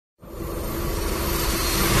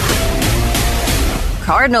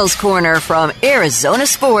Cardinals Corner from Arizona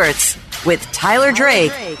Sports with Tyler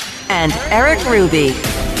Drake and Eric Ruby.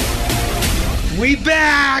 We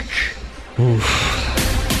back! Oof.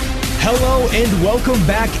 Hello and welcome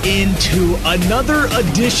back into another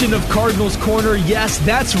edition of Cardinals Corner. Yes,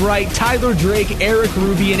 that's right. Tyler Drake, Eric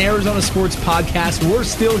Ruby, and Arizona Sports Podcast. We're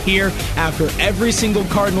still here after every single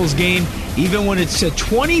Cardinals game, even when it's a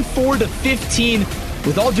 24-15.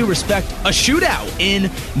 With all due respect, a shootout in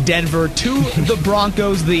Denver to the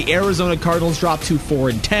Broncos. The Arizona Cardinals drop to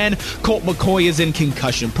 4-10. Colt McCoy is in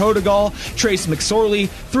concussion protocol. Trace McSorley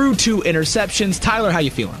threw 2 interceptions. Tyler, how you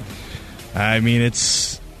feeling? I mean,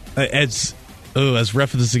 it's as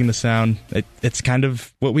rough as this is going to sound, it's kind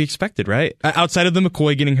of what we expected, right? Outside of the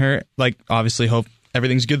McCoy getting hurt, obviously hope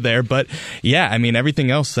everything's good there. But yeah, I mean, everything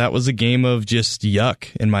else, that was a game of just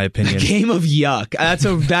yuck, in my opinion. A game of yuck.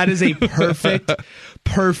 That is a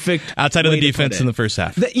perfect outside of the defense in the first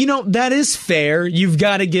half. That is fair. You've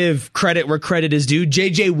got to give credit where credit is due.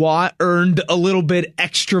 J.J. Watt earned a little bit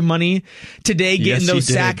extra money today getting those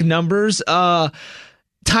sack numbers.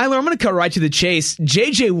 Tyler, I'm going to cut right to the chase.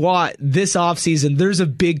 J.J. Watt this offseason, there's a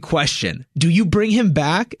big question. Do you bring him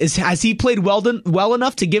back? Has he played well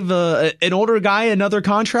enough to give an older guy another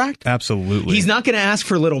contract? Absolutely. He's not going to ask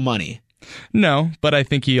for little money. No, but I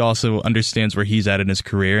think he also understands where he's at in his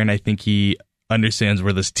career, and I think he understands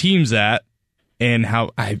where this team's at. And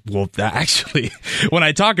when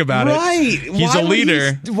I talk about it, he's a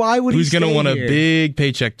leader. Why would who's going to want a big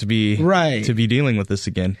paycheck to be dealing with this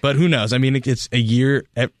again? But who knows? I mean, it's a year.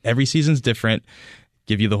 Every season's different.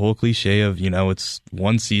 Give you the whole cliche of, it's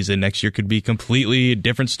one season. Next year could be completely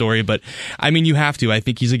different story. But I mean, you have to. I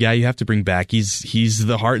think he's a guy you have to bring back. He's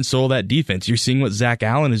the heart and soul of that defense. You're seeing what Zach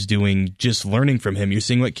Allen is doing, just learning from him. You're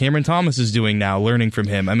seeing what Cameron Thomas is doing now, learning from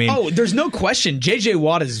him. I mean, there's no question. J.J.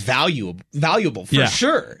 Watt is valuable for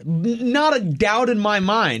sure. Not a doubt in my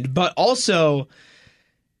mind. But also,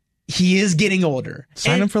 he is getting older.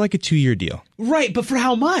 Sign him for like a 2-year deal. Right, but for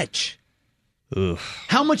how much? Oof.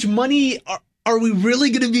 How much money are we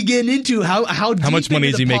really going to be getting into? How much money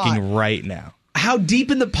is he making right now? How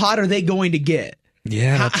deep in the pot are they going to get?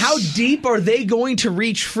 Yeah. How deep are they going to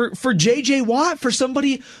reach for J.J. Watt, for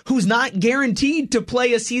somebody who's not guaranteed to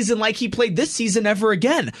play a season like he played this season ever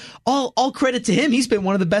again? All credit to him. He's been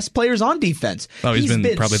one of the best players on defense. Oh, he's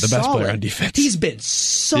been probably the best player on defense. He's been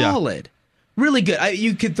solid. Yeah. Really good.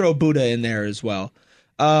 You could throw Buddha in there as well.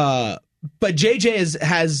 But JJ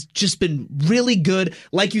has just been really good.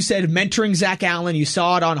 Like you said, mentoring Zach Allen. You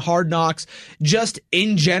saw it on Hard Knocks. Just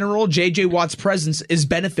in general, JJ Watt's presence is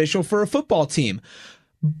beneficial for a football team.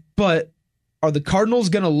 But are the Cardinals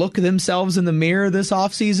going to look themselves in the mirror this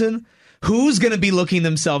offseason? Who's going to be looking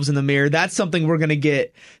themselves in the mirror? That's something we're going to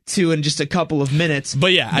get to in just a couple of minutes.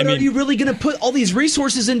 But yeah, are you really going to put all these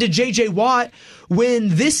resources into JJ Watt when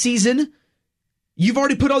this season you've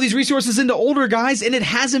already put all these resources into older guys and it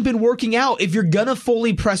hasn't been working out? If you're going to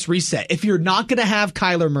fully press reset, if you're not going to have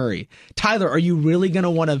Kyler Murray, Tyler, are you really going to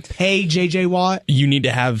want to pay J.J. Watt? You need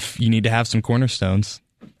to have some cornerstones,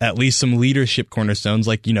 at least some leadership cornerstones.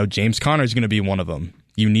 Like, James Conner is going to be one of them.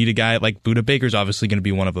 You need a guy like Buda Baker's obviously going to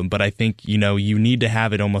be one of them. But I think, you need to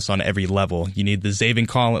have it almost on every level. You need the Zaven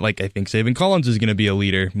Collins. I think Zaven Collins is going to be a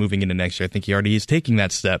leader moving into next year. I think he already is taking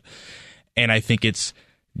that step. And I think it's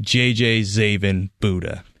JJ, Zaven,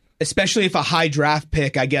 Buddha. Especially if a high draft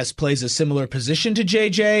pick, I guess, plays a similar position to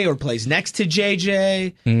JJ or plays next to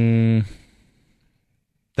JJ.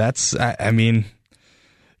 That's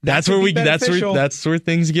where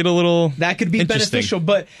things get a little that could be beneficial.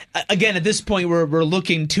 But again, at this point, we're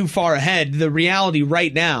looking too far ahead. The reality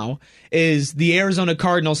right now is the Arizona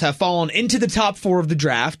Cardinals have fallen into the top 4 of the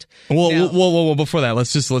draft. Well, before that,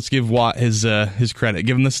 let's give Watt his credit.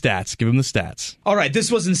 Give him the stats. All right,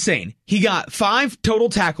 this was insane. He got 5 total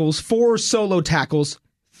tackles, 4 solo tackles,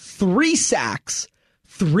 3 sacks,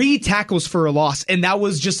 3 tackles for a loss, and that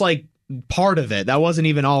was just part of it. That wasn't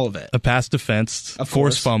even all of it. A pass defense, a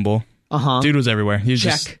forced fumble. Dude was everywhere. He was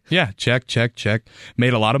check.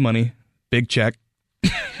 Made a lot of money. Big check.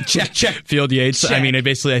 check. Field Yates. Check.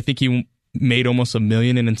 I think he made almost $1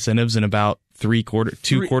 million in incentives in about 3 quarters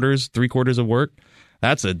of work.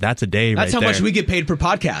 That's a day. That's right how much we get paid per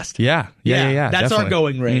podcast. Yeah. That's definitely our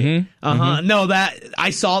going rate. Mm-hmm. Mm-hmm. No,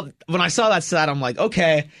 when I saw that stat, I'm like,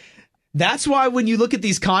 okay. That's why when you look at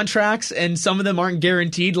these contracts and some of them aren't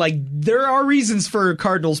guaranteed, there are reasons for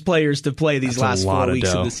Cardinals players to play these last 4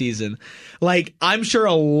 weeks of the season. I'm sure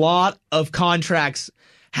a lot of contracts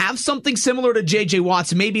have something similar to J.J.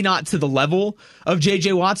 Watt's, maybe not to the level of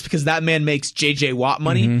J.J. Watt's because that man makes J.J. Watt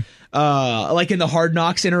money. Mm-hmm. like in the Hard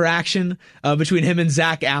Knocks interaction between him and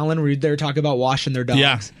Zach Allen, where they're talking about washing their dogs.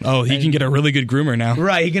 Yeah. Oh, he can get a really good groomer now.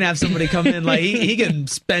 Right. He can have somebody come in. Like he can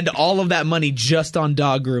spend all of that money just on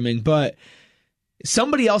dog grooming, but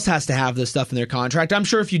somebody else has to have this stuff in their contract. I'm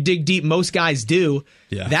sure if you dig deep, most guys do.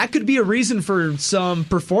 Yeah. That could be a reason for some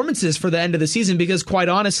performances for the end of the season, because quite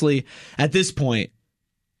honestly, at this point,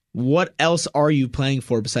 what else are you playing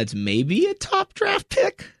for besides maybe a top draft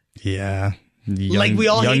pick? Yeah. Like we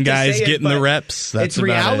all young hate guys to say getting it, the reps. That's it's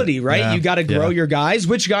reality, right? Yeah. You got to grow your guys.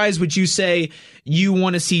 Which guys would you say you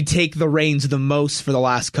want to see take the reins the most for the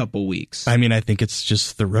last couple weeks? I mean, I think it's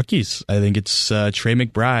just the rookies. I think it's Trey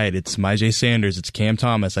McBride, it's Myjai Sanders, it's Cam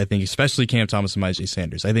Thomas. I think especially Cam Thomas and Myjai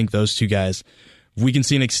Sanders. I think those two guys, if we can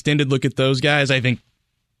see an extended look at those guys, I think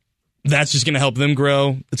that's just going to help them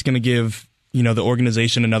grow. It's going to give, the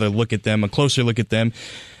organization another look at them, a closer look at them.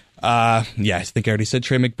 I think I already said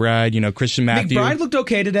Trey McBride. Christian Matthew. McBride looked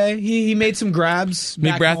okay today. He made some grabs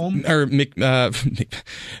back home.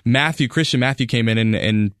 Christian Matthew came in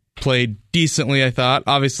and played decently, I thought.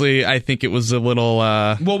 Obviously, I think it was a little...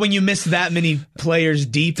 well, when you miss that many players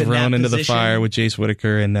deep in that thrown into position. the fire with Jace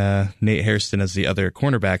Whitaker and Nate Hairston as the other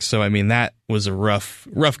cornerbacks. So, I mean, that was a rough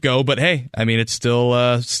go. But, hey, I mean, it's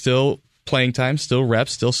still playing time, still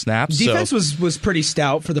reps, still snaps. Defense was pretty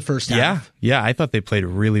stout for the first half. Yeah, I thought they played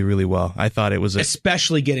really, really well. I thought it was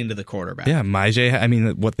especially getting to the quarterback. Yeah, Myjai, I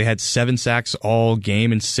mean, they had 7 sacks all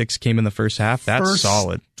game and 6 came in the first half. That's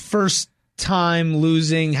solid. First time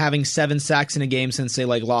having 7 sacks in a game since they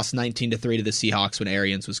lost 19-3 to the Seahawks when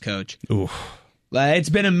Arians was coach. Ooh. It's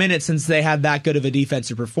been a minute since they had that good of a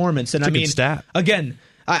defensive performance. And it's a good stat. Again,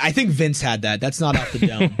 I think Vince had that. That's not off the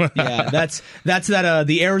dome. Yeah, that's that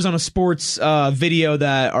the Arizona Sports video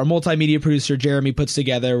that our multimedia producer Jeremy puts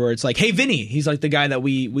together, where it's like, hey, Vinny, he's like the guy that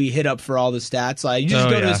we hit up for all the stats. You just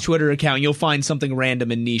go to his Twitter account, you'll find something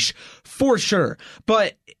random and niche for sure.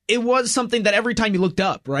 But it was something that every time you looked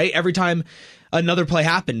up, right? Every time another play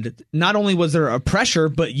happened, not only was there a pressure,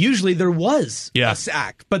 but usually there was a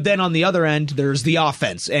sack. But then on the other end, there's the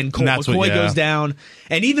offense, and Colt McCoy goes down.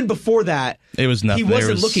 And even before that, it was nothing. He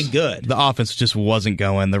wasn't looking good. The offense just wasn't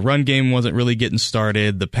going. The run game wasn't really getting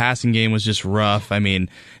started. The passing game was just rough. I mean,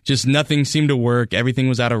 just nothing seemed to work. Everything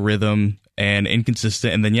was out of rhythm and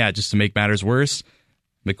inconsistent. And then, just to make matters worse,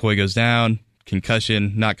 McCoy goes down.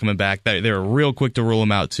 Concussion, not coming back. They were real quick to rule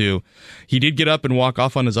him out, too. He did get up and walk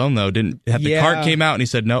off on his own, though. The cart came out, and he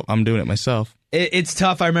said, nope, I'm doing it myself. It's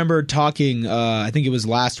tough. I remember talking, I think it was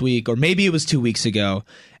last week, or maybe it was 2 weeks ago.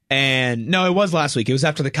 And no, it was last week. It was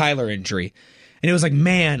after the Kyler injury. And it was like,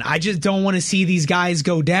 man, I just don't want to see these guys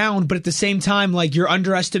go down. But at the same time, you're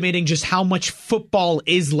underestimating just how much football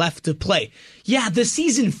is left to play. Yeah, the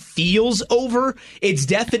season feels over. It's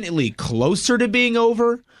definitely closer to being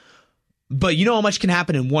over. But you know how much can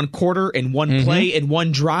happen in one quarter, in one play, in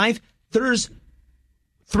one drive? There's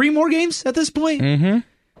 3 more games at this point? Mm-hmm.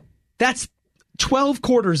 That's 12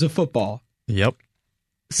 quarters of football. Yep.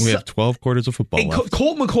 We have 12 quarters of football left.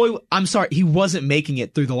 Colt McCoy, I'm sorry, he wasn't making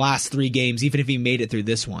it through the last 3 games, even if he made it through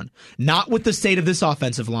this one. Not with the state of this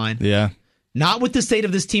offensive line. Yeah. Not with the state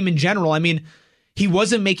of this team in general. I mean, he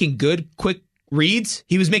wasn't making good, quick reads.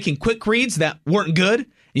 He was making quick reads that weren't good.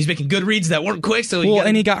 He's making good reads that weren't quick.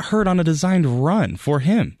 And he got hurt on a designed run for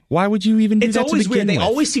him. Why would you even do that to begin with? It's always weird. They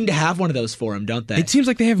always seem to have one of those for him, don't they? It seems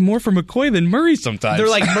like they have more for McCoy than Murray sometimes. They're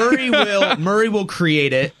like, Murray will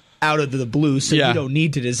create it out of the blue, so you don't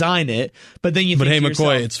need to design it. But then you think hey, to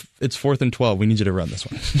McCoy, yourself, it's 4th and 12. We need you to run this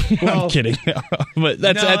one. Well, I'm kidding. But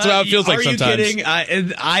that's how it feels like sometimes. Are you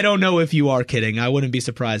kidding? I don't know if you are kidding. I wouldn't be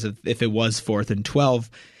surprised if it was 4th and 12.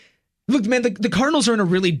 Look, man, the Cardinals are in a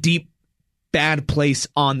really deep, bad place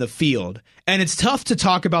on the field. And it's tough to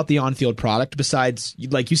talk about the on-field product besides,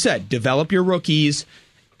 like you said, develop your rookies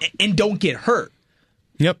and don't get hurt.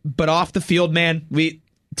 Yep. But off the field, man,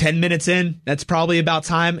 10 minutes in, that's probably about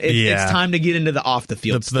time. It's time to get into the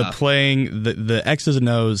off-the-field stuff. The playing, the X's and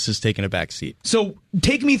O's has taken a back seat. So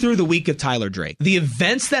take me through the week of Tyler Drake. The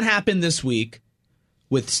events that happened this week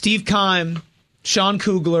with Steve Keim, Sean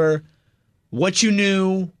Kugler, what you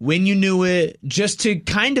knew, when you knew it, just to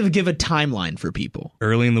kind of give a timeline for people.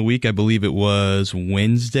 Early in the week, I believe it was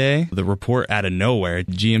Wednesday, the report out of nowhere,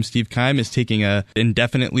 GM Steve Keim is taking an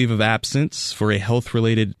indefinite leave of absence for a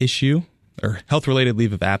health-related issue, or health-related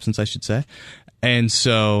leave of absence, I should say. And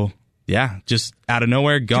so, just out of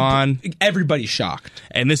nowhere, gone. Everybody's shocked.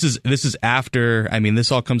 And this is after,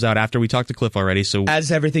 this all comes out after we talked to Cliff already. So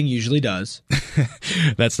as everything usually does.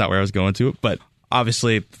 That's not where I was going to, but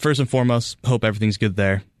obviously, first and foremost, hope everything's good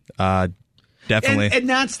there. Definitely. And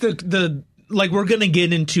that's the like we're going to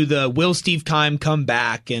get into the will Steve Keim come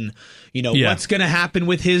back and, what's going to happen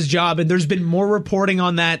with his job. And there's been more reporting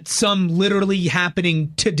on that, some literally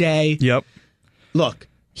happening today. Yep. Look,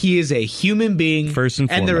 he is a human being. First and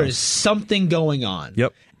foremost. And there is something going on.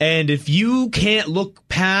 Yep. And if you can't look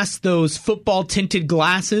past those football-tinted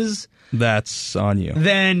glasses, that's on you.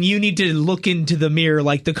 Then you need to look into the mirror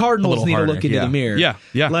like the Cardinals need to look into the mirror.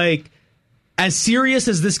 Yeah. Like, as serious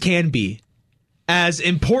as this can be, as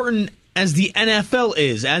important as the NFL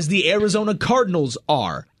is, as the Arizona Cardinals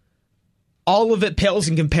are, all of it pales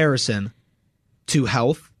in comparison to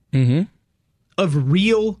health of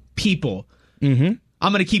real people. I'm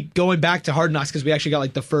going to keep going back to Hard Knocks because we actually got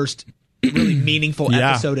like the first really meaningful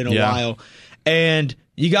episode in a while. And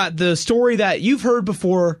you got the story that you've heard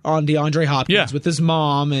before on DeAndre Hopkins with his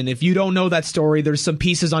mom. And if you don't know that story, there's some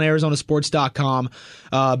pieces on ArizonaSports.com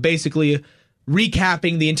basically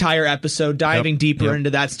recapping the entire episode, diving deeper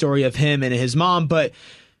into that story of him and his mom. But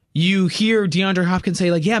you hear DeAndre Hopkins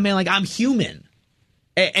say, like, yeah, man, like, I'm human.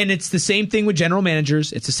 And it's the same thing with general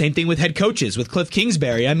managers. It's the same thing with head coaches, with Cliff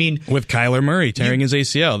Kingsbury. I mean, with Kyler Murray tearing his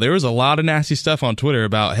ACL. There was a lot of nasty stuff on Twitter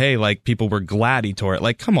about, hey, like, people were glad he tore it.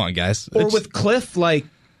 Like, come on, guys. Or with Cliff, like,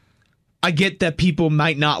 I get that people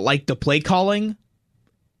might not like the play calling.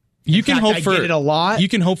 You can hope for it a lot. You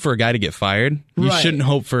can hope for a guy to get fired. You shouldn't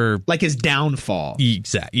hope for like his downfall.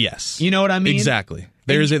 Yes. You know what I mean? Exactly.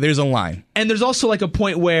 There's a line. And there's also like a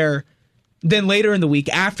point where then later in the week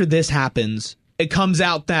after this happens, it comes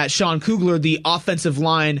out that Sean Kugler, the offensive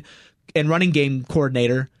line and running game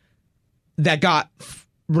coordinator, that got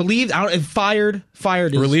relieved, fired.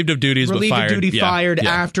 Relieved of duties, but fired. Fired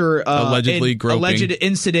after allegedly groping. Alleged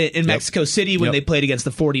incident in Mexico City when they played against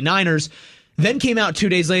the 49ers. Then came out 2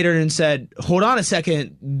 days later and said, hold on a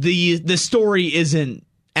second, the story isn't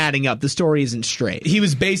adding up. The story isn't straight. He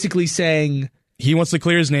was basically saying he wants to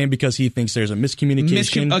clear his name because he thinks there's a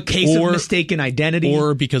miscommunication. A case of mistaken identity.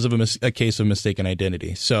 Or because of a case of mistaken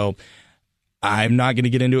identity. So I'm not going to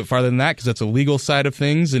get into it farther than that because that's a legal side of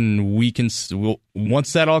things, and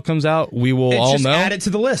once that all comes out, we will all know. Add it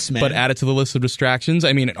to the list, man. But add it to the list of distractions.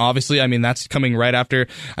 I mean, obviously, that's coming right after.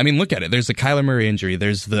 I mean, look at it. There's the Kyler Murray injury.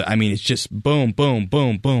 There's it's just boom, boom,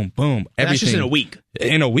 boom, boom, boom. Everything. That's just in a week.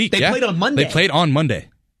 In a week, They played on Monday. They played on Monday.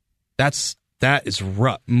 That is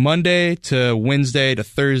rough. Monday to Wednesday to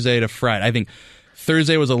Thursday to Friday. I think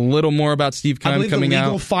Thursday was a little more about Steve Keim coming out. I believe the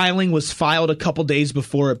legal filing was filed a couple days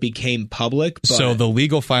before it became public. So the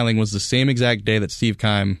legal filing was the same exact day that Steve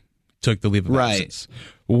Keim took the leave of absence,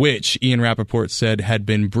 which Ian Rappaport said had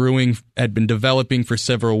been developing for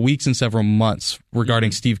several weeks and several months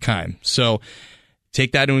regarding Steve Keim. So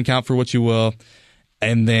take that into account for what you will.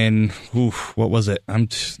 And then, what was it?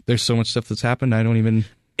 There's so much stuff that's happened.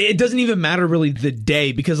 It doesn't even matter really the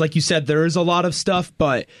day because, like you said, there is a lot of stuff,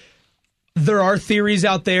 but there are theories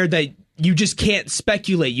out there that you just can't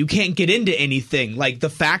speculate. You can't get into anything. Like, the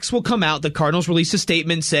facts will come out. The Cardinals released a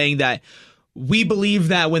statement saying that we believe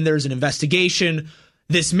that when there's an investigation,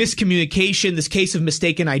 this miscommunication, this case of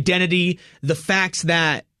mistaken identity, the facts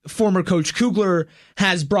that former coach Kugler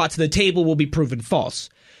has brought to the table will be proven false.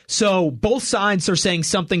 So both sides are saying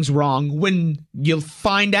something's wrong. When we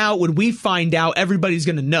find out, everybody's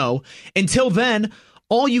going to know. Until then,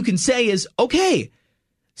 all you can say is, okay,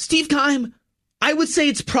 Steve Keim, I would say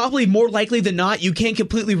it's probably more likely than not. You can't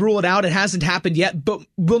completely rule it out. It hasn't happened yet, but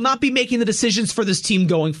will not be making the decisions for this team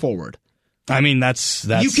going forward. I mean, that's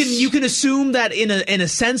you can assume that in a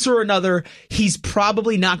sense or another, he's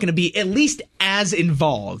probably not going to be at least as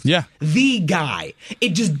involved. Yeah, the guy. It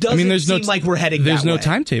just doesn't seem like we're heading. There's that no way.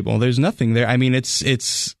 Timetable. There's nothing there. I mean,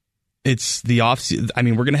 it's the off. I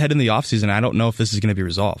mean, we're going to head in the off season. I don't know if this is going to be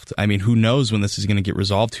resolved. I mean, who knows when this is going to get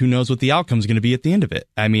resolved? Who knows what the outcome is going to be at the end of it?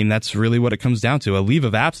 I mean, that's really what it comes down to. A leave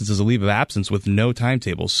of absence is a leave of absence with no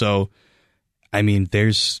timetable. So, I mean,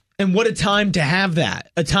 And what a time to have that.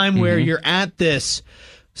 A time where you're at this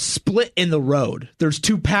split in the road. There's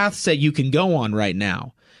two paths that you can go on right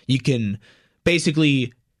now. You can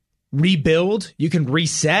basically rebuild. You can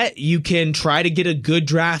reset. You can try to get a good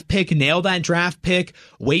draft pick, nail that draft pick,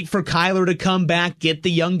 wait for Kyler to come back, get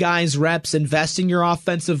the young guys reps, invest in your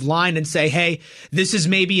offensive line, and say, hey, this is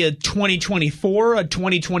maybe a 2024, a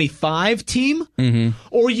 2025 team.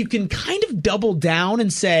 Or you can kind of double down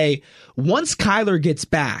and say, once Kyler gets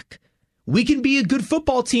back, we can be a good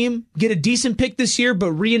football team, get a decent pick this year,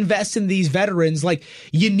 but reinvest in these veterans. Like,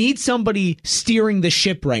 you need somebody steering the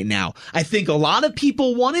ship right now. I think a lot of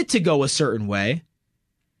people want it to go a certain way.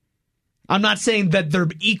 I'm not saying that they're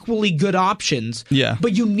equally good options,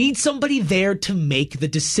 but you need somebody there to make the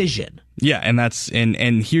decision. Yeah,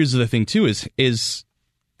 and here's the thing too is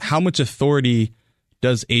how much authority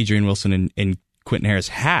does Adrian Wilson and Quentin Harris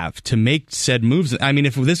have to make said moves? I mean,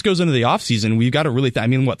 if this goes into the offseason, we've got to really...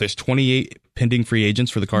 there's 28 pending free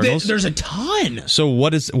agents for the Cardinals. There's a ton. So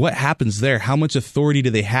what happens there? How much authority do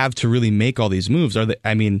they have to really make all these moves?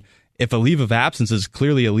 If a leave of absence is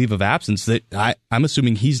clearly a leave of absence, that I'm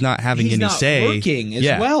assuming he's not having any say. He's not working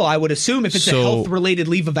as well, I would assume. If it's a health-related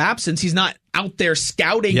leave of absence, he's not out there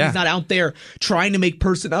scouting. Yeah. He's not out there trying to make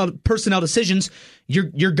personnel decisions.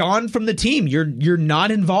 You're gone from the team. You're not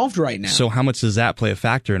involved right now. So how much does that play a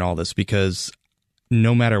factor in all this? Because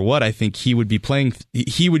no matter what, I think he would be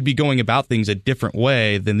going about things a different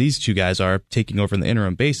way than these two guys are taking over on the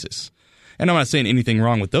interim basis. And I'm not saying anything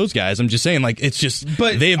wrong with those guys. I'm just saying, it's just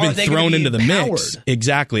they have been thrown into the mix.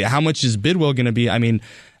 Exactly. How much is Bidwell going to be? I mean,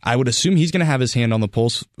 I would assume he's going to have his hand on the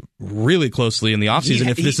pulse really closely in the offseason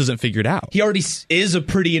if this isn't figured out. He already is a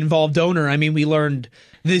pretty involved owner. I mean, we learned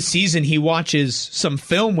this season he watches some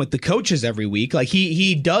film with the coaches every week.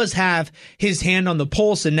 He does have his hand on the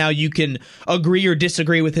pulse, and now you can agree or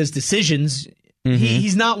disagree with his decisions. Mm-hmm.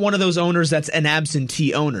 He's not one of those owners that's an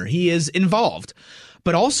absentee owner. He is involved.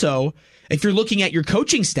 But also, if you're looking at your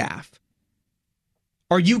coaching staff,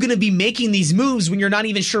 are you going to be making these moves when you're not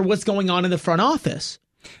even sure what's going on in the front office?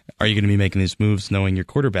 Are you going to be making these moves knowing your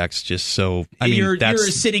quarterback's just so... you're a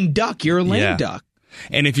sitting duck. You're a lame duck.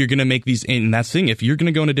 And if you're going to make these... And that's the thing. If you're going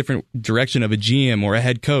to go in a different direction of a GM or a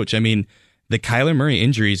head coach, the Kyler Murray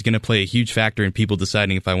injury is going to play a huge factor in people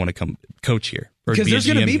deciding if I want to come coach here. Because there's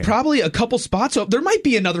going to be probably a couple spots. There might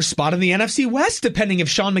be another spot in the NFC West, depending if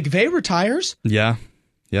Sean McVay retires. Yeah.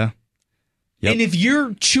 Yep. And if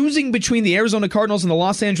you're choosing between the Arizona Cardinals and the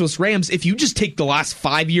Los Angeles Rams, if you just take the last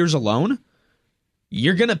 5 years alone,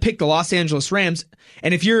 you're going to pick the Los Angeles Rams.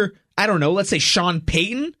 And if you're, let's say Sean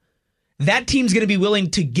Payton, that team's going to be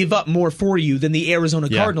willing to give up more for you than the Arizona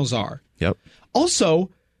Cardinals are. Yep.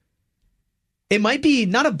 Also, it might be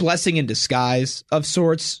not a blessing in disguise of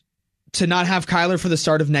sorts to not have Kyler for the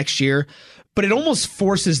start of next year, but it almost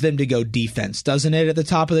forces them to go defense, doesn't it, at the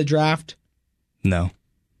top of the draft? No.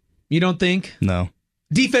 You don't think? No.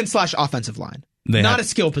 Defense/offensive line. Not a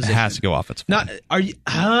skill position. It has to go offensive line.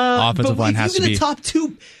 Offensive line has to be. A top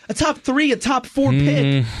 3, a top 4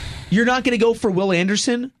 pick. You're not going to go for Will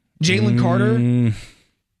Anderson, Jalen Carter?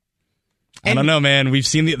 I don't know, man. We've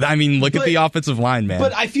seen look at the offensive line, man.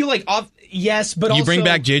 But I feel like, yes, but you bring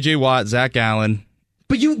back J.J. Watt, Zach Allen.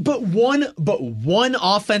 But one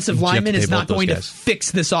offensive lineman is not going to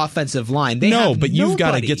fix this offensive line. But you've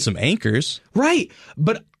got to get some anchors. Right.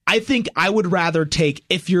 But I think I would rather take,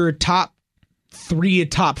 if you're a top 3, a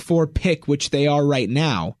top 4 pick, which they are right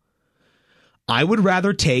now, I would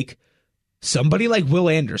rather take somebody like Will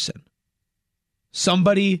Anderson,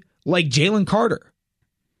 somebody like Jalen Carter,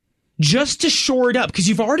 just to shore it up, because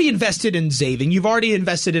you've already invested in Zaven, you've already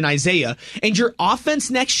invested in Isaiah, and your offense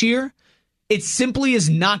next year, it simply is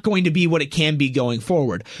not going to be what it can be going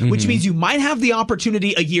forward, which means you might have the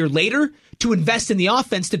opportunity a year later to invest in the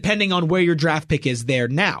offense depending on where your draft pick is there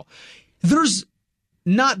now. There's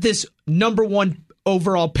not this number 1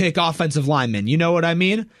 overall pick offensive lineman. You know what I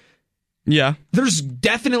mean? Yeah. There's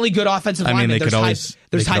definitely good offensive linemen. They could always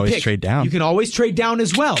trade down. You can always trade down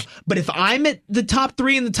as well. But if I'm at the top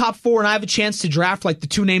 3 and the top 4 and I have a chance to draft like the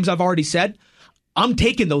 2 names I've already said, I'm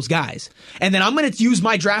taking those guys. And then I'm going to use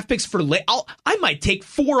my draft picks for I might take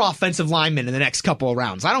 4 offensive linemen in the next couple of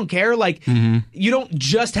rounds. I don't care. You don't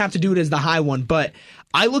just have to do it as the high one. But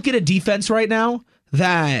I look at a defense right now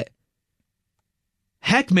that,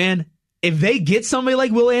 heck, man, if they get somebody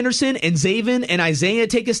like Will Anderson and Zaven and Isaiah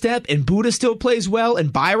take a step and Buddha still plays well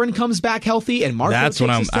and Byron comes back healthy and Marco takes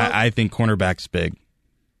a step, I think cornerback's big.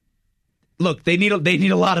 Look, they need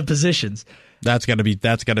a lot of positions. That's got to be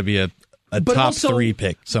a top 3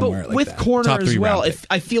 pick somewhere like with that. Corner top 3 as well. If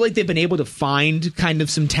I feel like they've been able to find kind of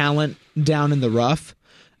some talent down in the rough,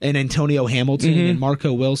 and Antonio Hamilton and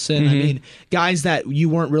Marco Wilson. Guys that you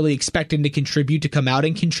weren't really expecting to contribute to come out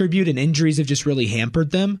and contribute, and injuries have just really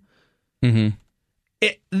hampered them.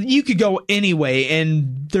 You could go anyway,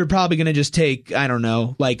 and they're probably going to just take, I don't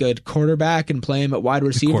know, like a quarterback and play him at wide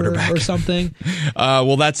receiver or something.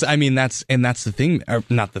 That's the thing, or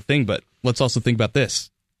not the thing, but let's also think about this.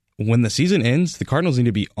 When the season ends, the Cardinals need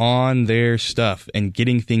to be on their stuff and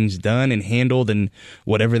getting things done and handled and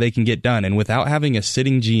whatever they can get done. And without having a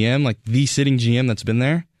sitting GM, like the sitting GM that's been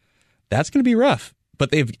there, that's going to be rough. But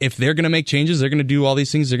if they're going to make changes, they're going to do all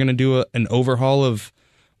these things. They're going to do an overhaul of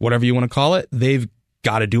whatever you want to call it. They've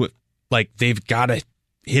got to do it. They've got to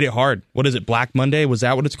hit it hard. What is it? Black Monday? Was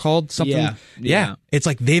that what it's called? Something? Yeah. It's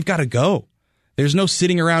like they've got to go. There's no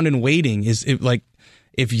sitting around and waiting.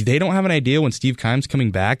 if they don't have an idea when Steve Keim's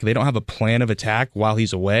coming back, they don't have a plan of attack while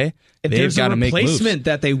he's away, they've got to make moves. There's a replacement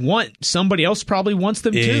that they want. Somebody else probably wants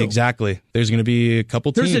them too. Exactly. There's going to be a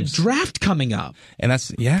couple teams. There's a draft coming up. And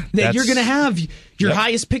that you're going to have your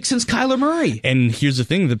highest pick since Kyler Murray. And here's the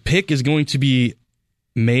thing. The pick is going to be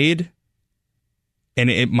made, and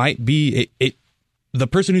it might be... the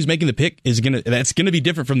person who's making the pick that's going to be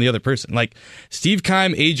different from the other person. Like Steve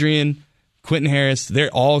Keim, Adrian, Quentin Harris, they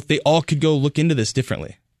all could go look into this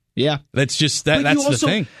differently. Yeah, that's just that's the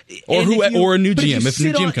thing. Or or a new GM if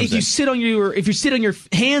new GM comes in. If you sit on your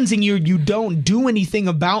hands and you don't do anything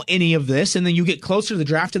about any of this, and then you get closer to the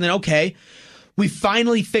draft, and then okay, we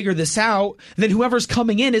finally figure this out. Then whoever's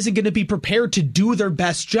coming in isn't going to be prepared to do their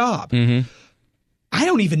best job. Mm-hmm. I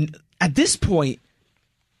don't even at this point.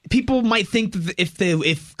 People might think that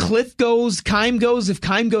if Cliff goes, Keim goes. If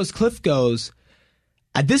Keim goes, Cliff goes.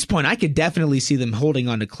 At this point, I could definitely see them holding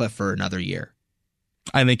on to Cliff for another year.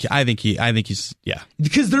 I think he's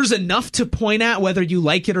because there's enough to point at whether you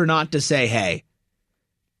like it or not to say, hey,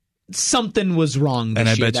 something was wrong. And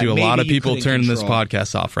I bet you a lot of people turn this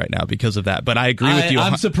podcast off right now because of that. But I agree with you.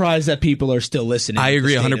 I'm surprised that people are still listening. I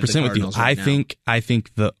agree 100% with you. I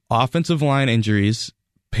think the offensive line injuries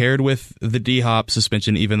paired with the D-Hop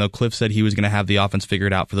suspension, even though Cliff said he was going to have the offense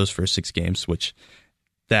figured out for those first 6 games, which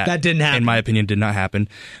that didn't happen. In my opinion, did not happen.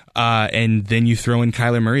 And then you throw in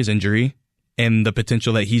Kyler Murray's injury and the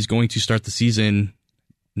potential that he's going to start the season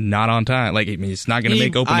not on time. Like, I mean, it's not going to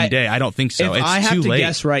make opening day. I don't think so. If it's I have too to late.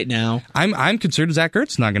 Guess right now, I'm concerned Zach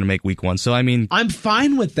Ertz not going to make week 1. So, I mean, I'm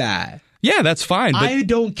fine with that. Yeah, that's fine. But I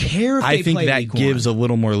don't care if I think play that week gives 1. a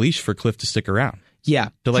little more leash for Cliff to stick around. Yeah.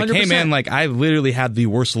 They're like, 100%. hey, man, like I literally had the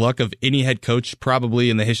worst luck of any head coach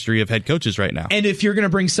probably in the history of head coaches right now. And if you're going to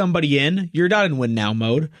bring somebody in, you're not in win now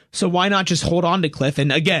mode. So why not just hold on to Cliff?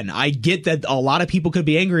 And again, I get that a lot of people could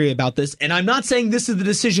be angry about this. And I'm not saying this is the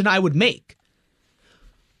decision I would make.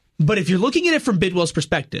 But if you're looking at it from Bidwell's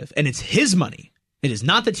perspective, and it's his money, it is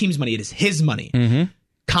not the team's money, it is his money. Mm-hmm.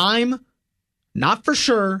 Keim, not for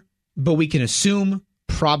sure, but we can assume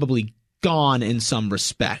probably gone in some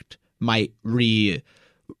respect. Might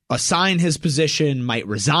reassign his position, might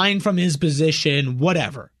resign from his position,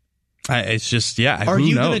 whatever. It's just, Are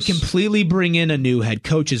you going to completely bring in a new head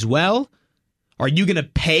coach as well? Are you going to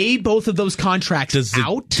pay both of those contracts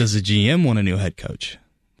out? Does the GM want a new head coach?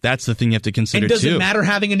 That's the thing you have to consider, too. And does it matter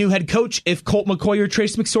having a new head coach if Colt McCoy or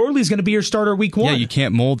Trace McSorley is going to be your starter week 1? Yeah, you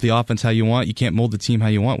can't mold the offense how you want. You can't mold the team how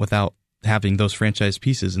you want without having those franchise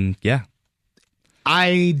pieces. And, yeah.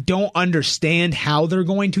 I don't understand how they're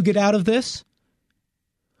going to get out of this.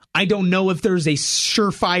 I don't know if there's a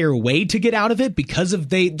surefire way to get out of it because of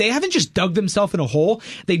they haven't just dug themselves in a hole.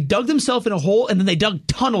 They dug themselves in a hole and then they dug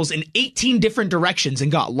tunnels in 18 different directions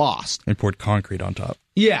and got lost. And poured concrete on top.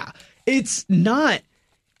 Yeah. It's not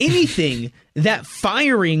anything that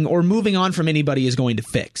firing or moving on from anybody is going to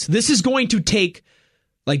fix. This is going to take,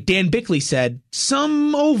 like Dan Bickley said,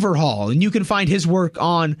 some overhaul. And you can find his work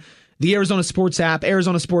on the Arizona Sports app,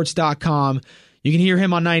 arizonasports.com. You can hear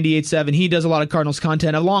him on 98.7. He does a lot of Cardinals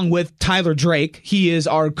content along with Tyler Drake. He is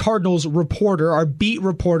our Cardinals reporter, our beat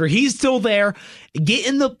reporter. He's still there,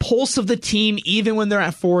 getting the pulse of the team even when they're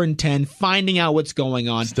at 4-10, finding out what's going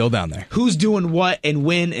on. Still down there. Who's doing what and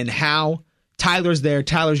when and how. Tyler's there.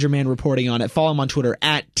 Tyler's your man reporting on it. Follow him on Twitter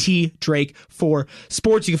at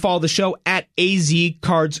TDrake4Sports. You can follow the show at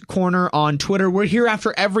AZCardsCorner on Twitter. We're here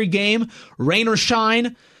after every game, rain or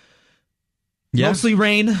shine. Yeah. Mostly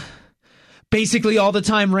rain. Basically all the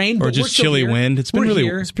time rain. Or just chilly wind. It's been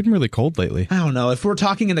really cold lately. I don't know. If we're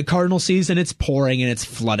talking in the Cardinal season, it's pouring and it's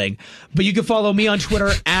flooding. But you can follow me on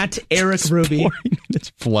Twitter at Eric Ruby.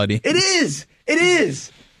 It's flooding. It is. It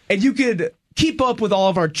is. And you could keep up with all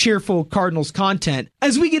of our cheerful Cardinals content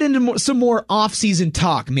as we get into some more off-season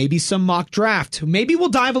talk, maybe some mock draft. Maybe we'll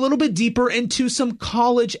dive a little bit deeper into some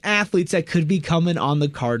college athletes that could be coming on the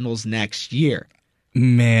Cardinals next year.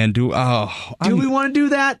 Man, do we want to do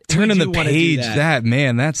that? Turning the page, that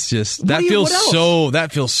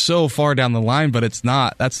feels so far down the line, but it's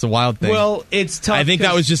not. That's the wild thing. Well, it's tough. I think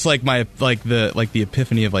that was just like the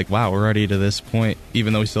epiphany of like, wow, we're already to this point,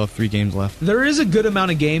 even though we still have 3 games left. There is a good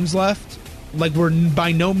amount of games left. Like, we're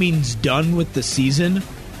by no means done with the season,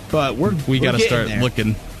 but we got to start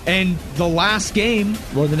looking. And the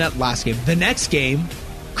next game,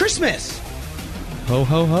 Christmas. Ho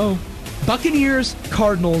ho ho. Buccaneers,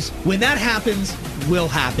 Cardinals. When that happens, will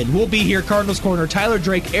happen. We'll be here, Cardinals Corner. Tyler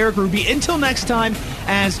Drake, Eric Ruby. Until next time,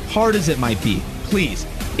 as hard as it might be, please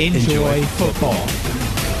enjoy football.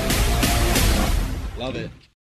 Love it.